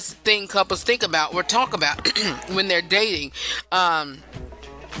last thing couples think about or talk about when they're dating.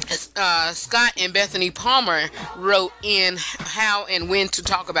 Scott and Bethany Palmer wrote in How and When to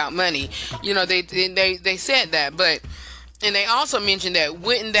Talk About Money. They said that, and they also mentioned that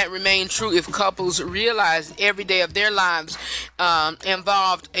wouldn't that remain true if couples realized every day of their lives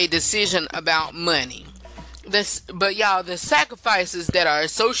involved a decision about money. But y'all, the sacrifices that are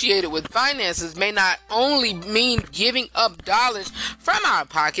associated with finances may not only mean giving up dollars from our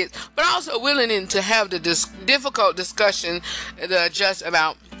pockets, but also willing to have the difficult discussion just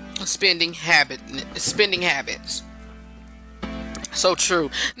about spending habits. So true.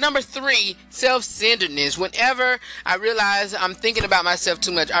 Number 3, self-centeredness. Whenever I realize I'm thinking about myself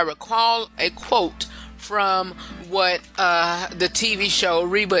too much, I recall a quote from what the TV show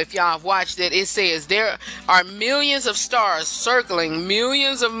Reba, if y'all have watched it, it says there are millions of stars circling,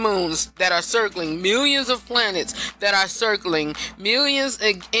 millions of moons that are circling, millions of planets that are circling, millions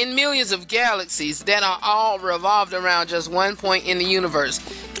of galaxies that are all revolved around just one point in the universe.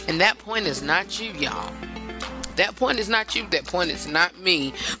 And that point is not you, y'all. That point is not you. That point is not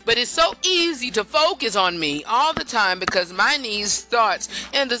me. But it's so easy to focus on me all the time because my needs, thoughts,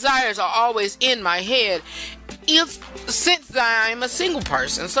 and desires are always in my head. Since I'm a single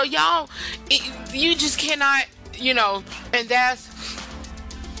person. So y'all, you just cannot, and that's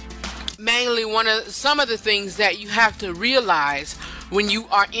mainly some of the things that you have to realize when you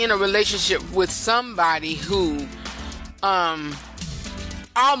are in a relationship with somebody who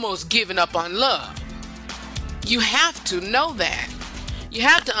almost giving up on love. You have to know that. You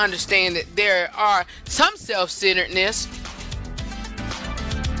have to understand that there are some self-centeredness.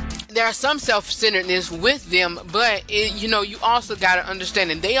 There are some self-centeredness with them, but you also got to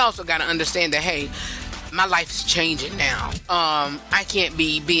understand, and they also got to understand that, hey, my life is changing now. I can't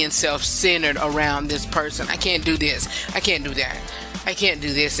be being self-centered around this person. I can't do this. I can't do that. I can't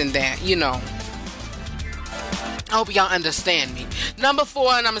do this and that. I hope y'all understand me. Number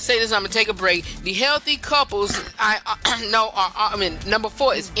 4, and I'm going to say this, I'm going to take a break. The healthy couples number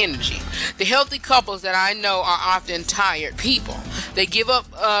 4 is energy. The healthy couples that I know are often tired people. They give up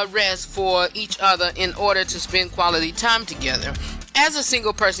rest for each other in order to spend quality time together. As a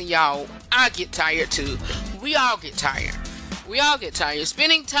single person, y'all, I get tired too. We all get tired.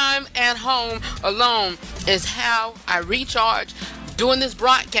 Spending time at home alone is how I recharge. Doing this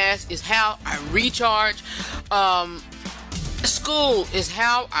broadcast is how I recharge. School is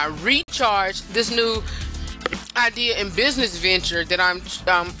how I recharge. I idea and business venture that I'm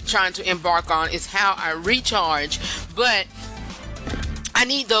trying to embark on is how I recharge. But I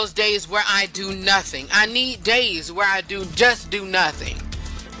need those days where I do nothing. I need days where I just do nothing.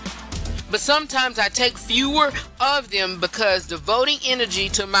 But sometimes I take fewer of them because devoting energy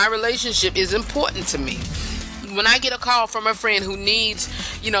to my relationship is important to me. When I get a call from a friend who needs,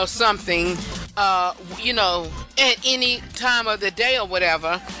 something, at any time of the day or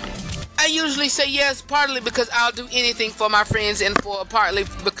whatever, I usually say yes, partly because I'll do anything for my friends and partly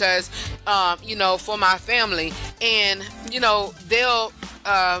because, for my family. And, they'll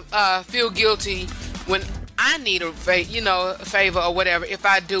feel guilty when I need a favor or whatever. If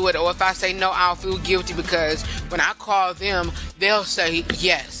I do it, or if I say no, I'll feel guilty because when I call them, they'll say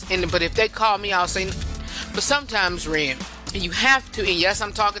yes. But if they call me, I'll say no. But sometimes, Ren, you have to, and yes,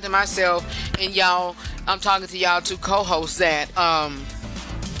 I'm talking to myself, and y'all, I'm talking to y'all two co-hosts, that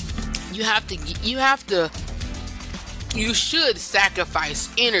you should sacrifice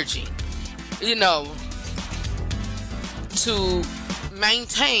energy, to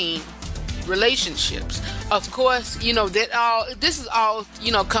maintain relationships. Of course, this is all,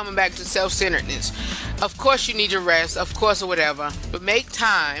 coming back to self-centeredness. Of course you need your rest, of course, or whatever, but make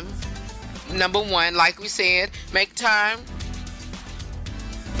time. Number one, like we said, make time.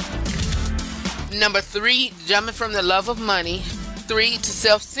 Number 3, jumping from the love of money. 3, to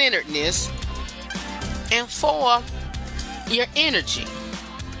self-centeredness. And 4, your energy.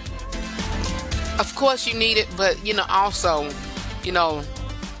 Of course you need it, but also,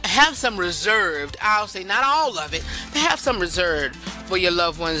 have some reserved. I'll say not all of it, but have some reserved for your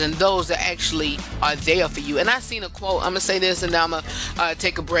loved ones and those that actually are there for you. And I seen a quote. I'm gonna say this, and then I'm gonna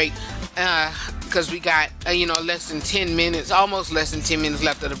take a break because we got less than 10 minutes, almost less than 10 minutes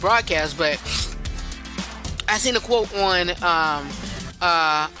left of the broadcast. But I seen a quote on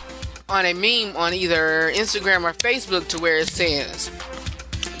a meme on either Instagram or Facebook, to where it says,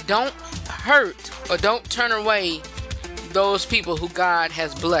 "Don't hurt or don't turn away those people who God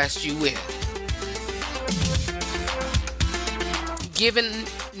has blessed you with."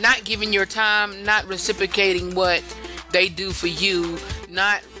 Not giving your time, not reciprocating what they do for you,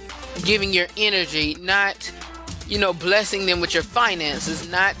 not giving your energy, not, blessing them with your finances,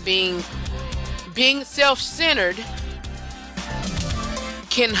 not being self-centered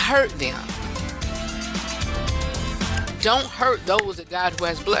can hurt them. Don't hurt those that God who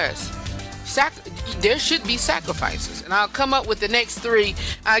has blessed. There should be sacrifices, and I'll come up with the next 3.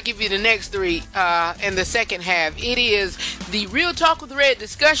 I'll give you the next 3 in the second half. It is the Real Talk with Red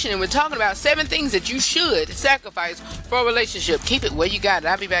discussion, and we're talking about 7 things that you should sacrifice for a relationship. Keep it where you got it.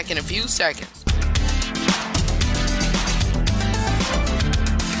 I'll be back in a few seconds.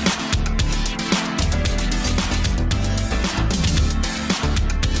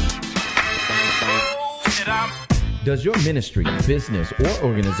 Does your ministry, business, or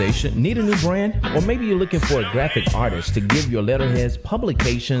organization need a new brand? Or maybe you're looking for a graphic artist to give your letterheads,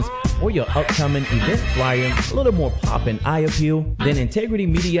 publications, or your upcoming event flyer a little more pop and eye appeal? Then Integrity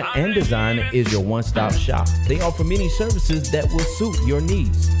Media and Design is your one-stop shop. They offer many services that will suit your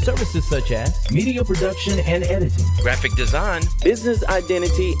needs. Services such as media production and editing, graphic design, business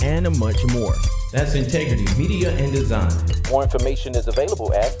identity, and much more. That's Integrity Media and Design. More information is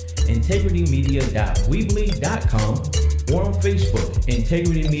available at integritymedia.weebly.com or on Facebook,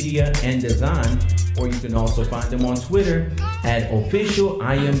 Integrity Media and Design, or you can also find them on Twitter at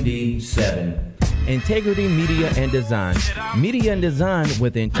officialimd7. Integrity Media and Design. Media and design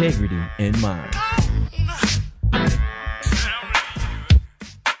with integrity in mind.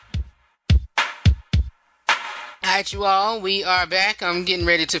 Alright, you all, we are back. I'm getting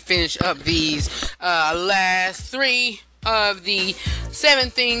ready to finish up these last 3 of the 7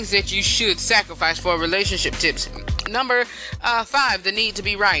 things that you should sacrifice for relationship tips. Number 5, the need to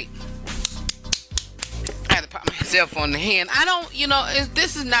be right. I had to pop myself on the hand. I don't,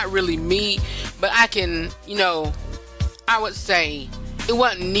 this is not really me, but I can, I would say it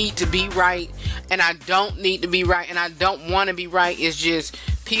wouldn't need to be right, and I don't need to be right, and I don't want to be right. It's just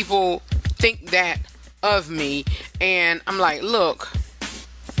people think that of me, and I'm like, look,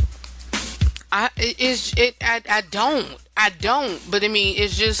 I don't, but I mean,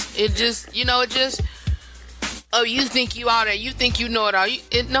 it just, oh, you think you all that, you think you know it all,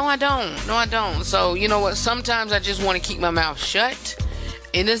 no, I don't, so, you know what, sometimes I just want to keep my mouth shut,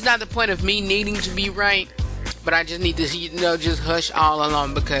 and it's not the point of me needing to be right, but I just need to, just hush all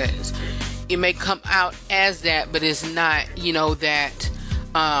along, because it may come out as that, but it's not,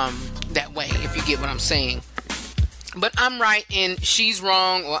 that way, if you get what I'm saying. But I'm right and she's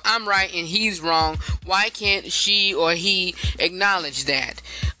wrong, or I'm right and he's wrong. Why can't she or he acknowledge that?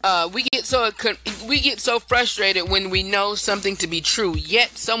 We get get so frustrated when we know something to be true,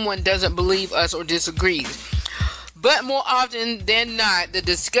 yet someone doesn't believe us or disagrees. But more often than not, the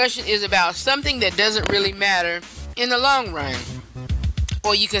discussion is about something that doesn't really matter in the long run.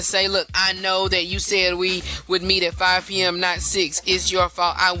 Or you can say, look, I know that you said we would meet at 5 p.m., not 6. It's your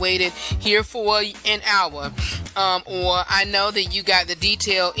fault. I waited here for an hour. Or I know that you got the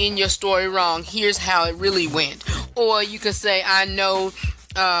detail in your story wrong. Here's how it really went. Or you can say, I know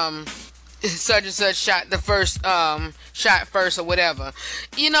such and such shot the first shot first or whatever.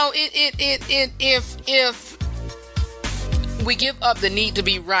 You know, if we give up the need to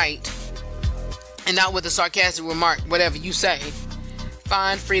be right, and not with a sarcastic remark, whatever you say,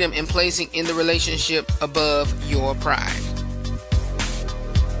 find freedom in placing in the relationship above your pride.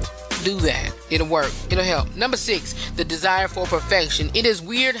 Do that. It'll work. It'll help. Number 6, the desire for perfection. It is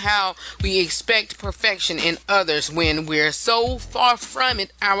weird how we expect perfection in others when we're so far from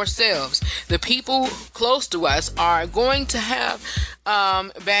it ourselves. The people close to us are going to have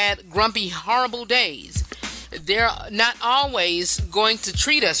bad, grumpy, horrible days. They're not always going to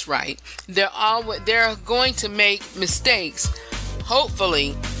treat us right. They're going to make mistakes.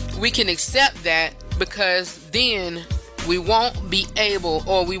 Hopefully, we can accept that, because then we won't be able,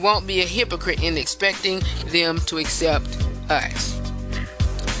 or we won't be a hypocrite in expecting them to accept us.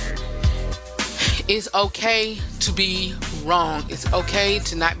 It's okay to be wrong. It's okay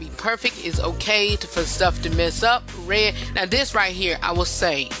to not be perfect. It's okay for stuff to mess up. Now this right here, I will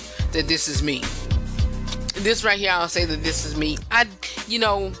say that this is me. This right here, I'll say that this is me.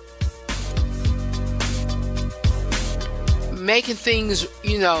 Making things,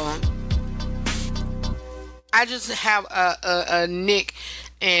 I just have a nick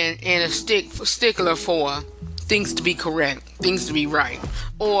and a stickler for things to be correct, things to be right,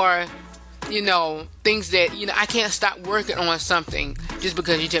 or things that I can't stop working on something just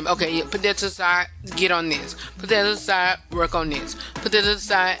because you tell me, okay, yeah, put that to the side, get on this, put that to the side, work on this, put that to the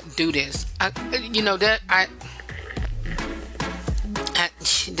side, do this.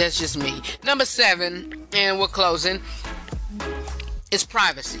 That's just me. Number 7, and we're closing, is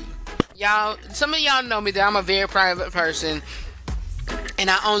privacy. Y'all, some of y'all know me that I'm a very private person, and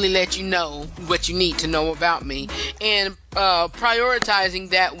I only let you know what you need to know about me. And prioritizing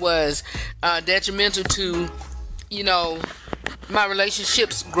that was detrimental to, my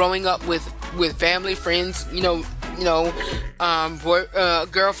relationships growing up with family, friends,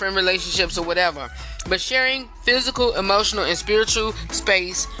 girlfriend relationships or whatever. But sharing physical, emotional, and spiritual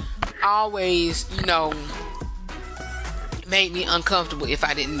space always, made me uncomfortable if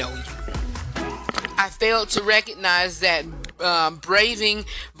I didn't know you. I failed to recognize that braving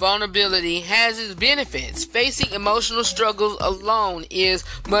vulnerability has its benefits. Facing emotional struggles alone is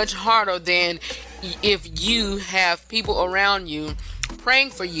much harder than if you have people around you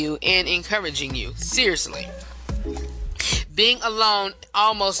praying for you and encouraging you. Seriously. Being alone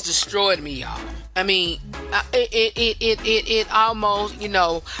almost destroyed me, y'all. I mean, it almost,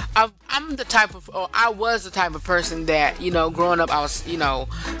 I'm the type of, or I was the type of person that, growing up, I was,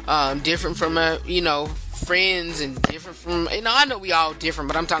 different from, friends, and different from, I know we all different,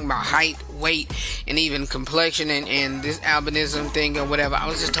 but I'm talking about height, weight, and even complexion, and this albinism thing or whatever. I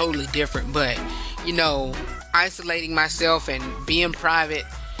was just totally different, but, isolating myself and being private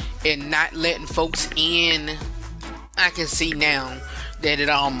and not letting folks in, I can see now that it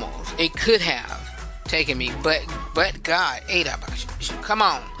could have taken me, but God, come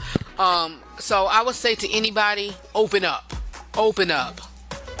on. So I would say to anybody, open up. I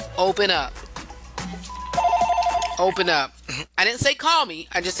didn't say call me,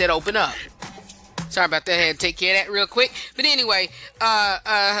 I just said open up. Sorry about that. I had to take care of that real quick. But anyway,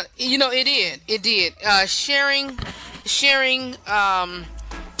 it did. Sharing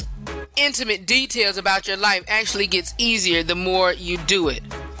intimate details about your life actually gets easier the more you do it.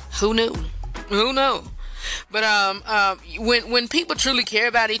 Who knew? But when people truly care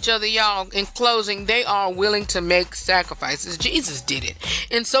about each other, y'all, in closing, they are willing to make sacrifices. Jesus did it,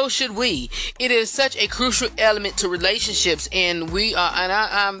 and so should we. It is such a crucial element to relationships, and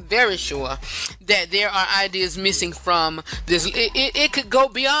I'm very sure that there are ideas missing from this. It could go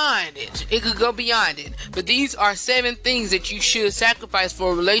beyond it. But these are 7 things that you should sacrifice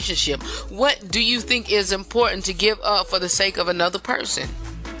for a relationship. What do you think is important to give up for the sake of another person?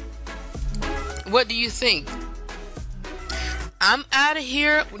 What do you think? I'm out of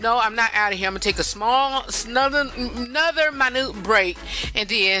here. No, I'm not out of here. I'm going to take another minute break, and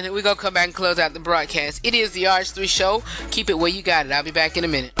then we're going to come back and close out the broadcast. It is the RH3 Show. Keep it where you got it. I'll be back in a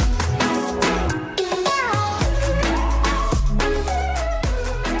minute.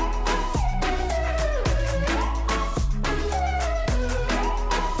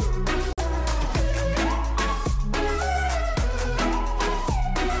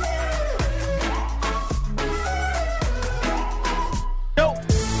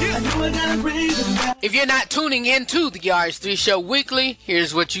 If you're not tuning into the RH3 Show weekly,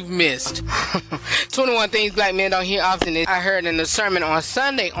 here's what you've missed. 21 Things Black Men Don't Hear Often. I heard in the sermon on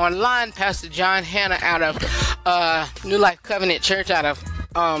Sunday online, Pastor John Hanna out of New Life Covenant Church out of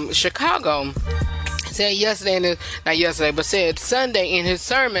Chicago said said Sunday in his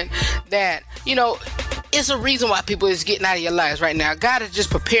sermon that, you know, it's a reason why people is getting out of your lives right now. God is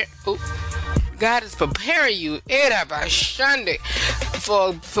just preparing you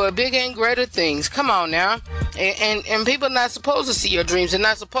for bigger and greater things. Come on now. And people are not supposed to see your dreams. They're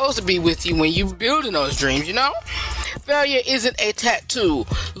not supposed to be with you when you're building those dreams, you know? Failure isn't a tattoo.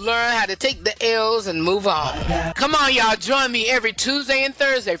 Learn how to take the L's and move on. Come on, y'all. Join me every Tuesday and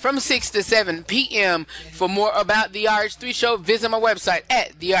Thursday from 6 to 7 p.m. For more about the RH3 Show, visit my website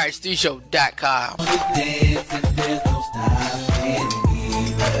at therh3show.com.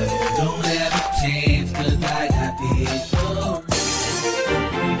 Don't ever change, 'cause I got people.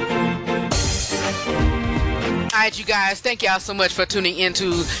 Alright, you guys, thank y'all so much for tuning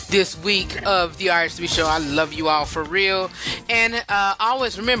into this week of the RH3 Show. I love you all for real. And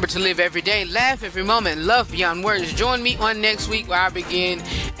always remember to live every day, laugh every moment, love beyond words. Join me on next week where I begin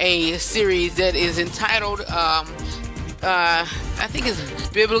a series that is entitled, I think it's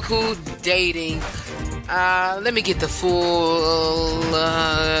Biblical Dating. Let me get the full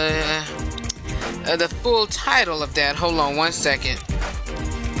title of that. Hold on one second.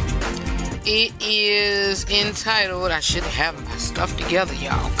 It is entitled, I should have my stuff together,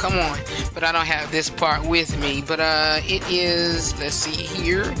 y'all. Come on. But I don't have this part with me. But it is, let's see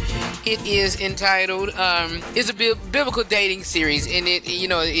here. It is entitled, it's a biblical dating series. And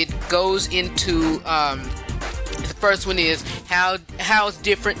it goes into, the first one is how it's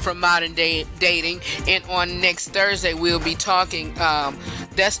different from modern day dating. And on next Thursday, we'll be talking,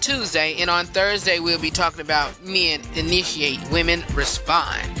 that's Tuesday. And on Thursday, we'll be talking about men initiate, women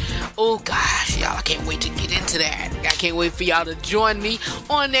respond. Oh gosh, y'all, I can't wait to get into that. I can't wait for y'all to join me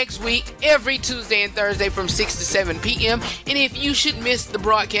on next week, every Tuesday and Thursday from 6 to 7 p.m. And if you should miss the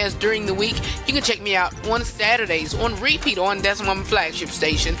broadcast during the week, you can check me out on Saturdays on repeat that's on my flagship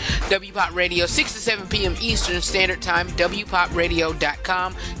station, WPOP Radio, 6 to 7 p.m. Eastern Standard Time,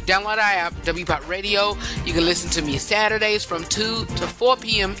 WPOPradio.com. Download our app, WPOP Radio. You can listen to me Saturdays from 2 to 4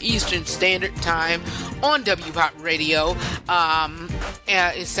 p.m. Eastern Standard Time on WPOP Radio.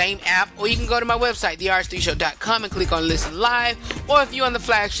 Same app, or you can go to my website, therh3show.com, and click on Listen Live. Or if you're on the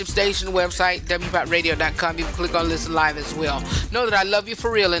flagship station website, WPOPradio.com, you can click on Listen Live as well. Know that I love you for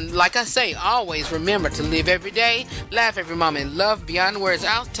real, and like I say, always remember to live every day, laugh every moment, love beyond words.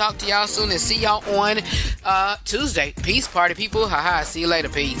 I'll talk to y'all soon and see y'all on Tuesday. Peace, party people. Haha. See you later.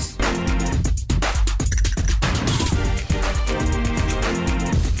 Peace.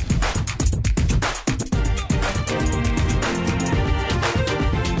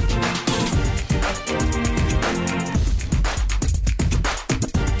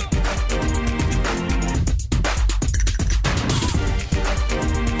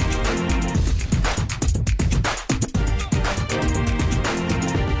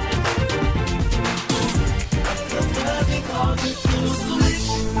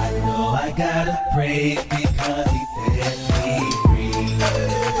 Praise because he set me free.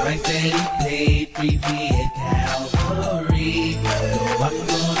 Christ said he paid free me at Calvary. So I'm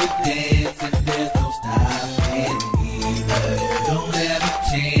gonna dance and there's no stopping me. Don't ever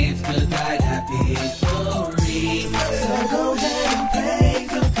change 'cause I got victory. So go ahead and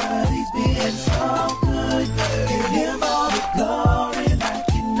praise him 'cause he's been so good. Give him all the glory like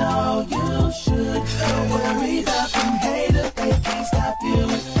you know you should. Don't worry about them haters, they can't stop you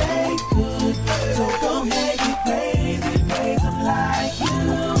if they could. So go ahead, you praise him like you. I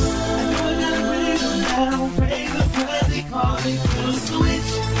know I gotta praise him now, praise him 'cause he called me to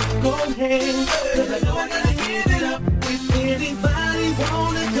switch. Go ahead, 'cause I know I gotta give it up. If anybody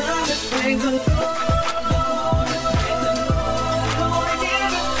wanna come and praise him,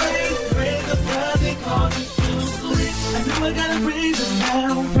 I gotta praise him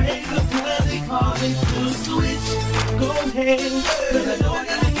now, praise him 'cause he called me to switch. Go ahead, 'cause I know I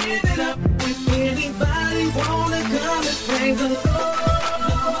gotta give it up. If anybody wanna come and praise him,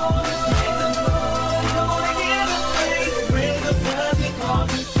 praise him 'cause he called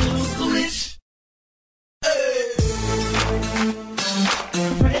me to switch.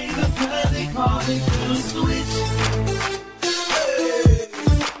 Praise him 'cause he called me to switch.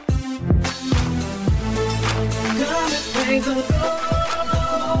 Come and praise him.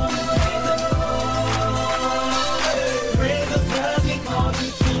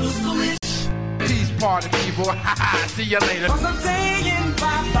 Peace party people. See you later. I'm saying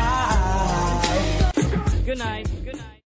bye-bye. Good night.